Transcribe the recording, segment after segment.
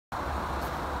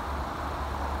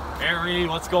Harry,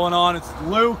 what's going on? It's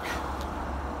Luke.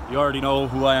 You already know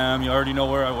who I am. You already know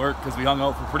where I work because we hung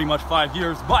out for pretty much 5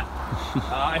 years. But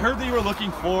I heard that you were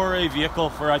looking for a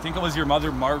vehicle for, I think it was your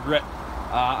mother, Margaret.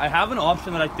 I have an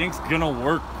option that I think's gonna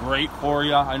work great for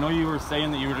you. I know you were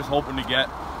saying that you were just hoping to get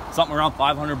something around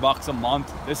 500 bucks a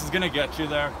month. This is gonna get you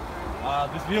there.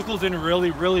 This vehicle's in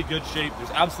really, really good shape.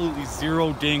 There's absolutely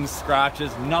zero dings,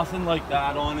 scratches, nothing like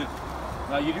that on it.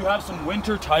 You do have some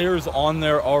winter tires on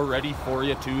there already for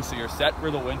you too, so you're set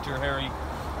for the winter, Harry.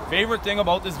 Favorite thing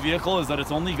about this vehicle is that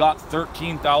it's only got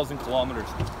 13,000 kilometers.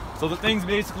 So the thing's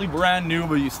basically brand new,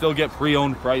 but you still get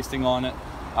pre-owned pricing on it.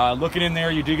 Looking in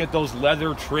there, you do get those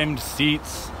leather trimmed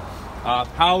seats,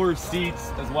 power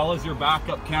seats, as well as your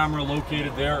backup camera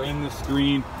located there in the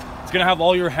screen. It's gonna have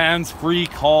all your hands-free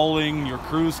calling, your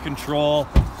cruise control,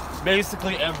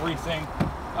 basically everything.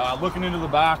 Looking into the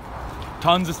back,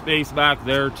 tons of space back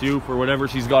there too for whatever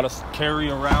she's got to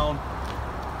carry around.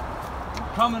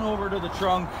 Coming over to the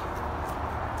trunk,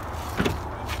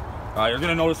 you're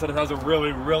gonna notice that it has a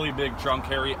really, really big trunk,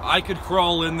 Harry. I could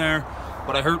crawl in there,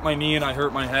 but I hurt my knee and I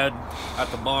hurt my head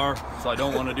at the bar, so I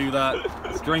don't want to do that.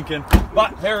 It's drinking.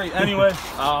 But Harry, anyway,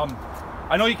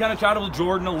 I know you kind of chatted with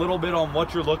Jordan a little bit on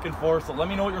what you're looking for, so let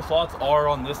me know what your thoughts are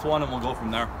on this one and we'll go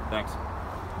from there. Thanks.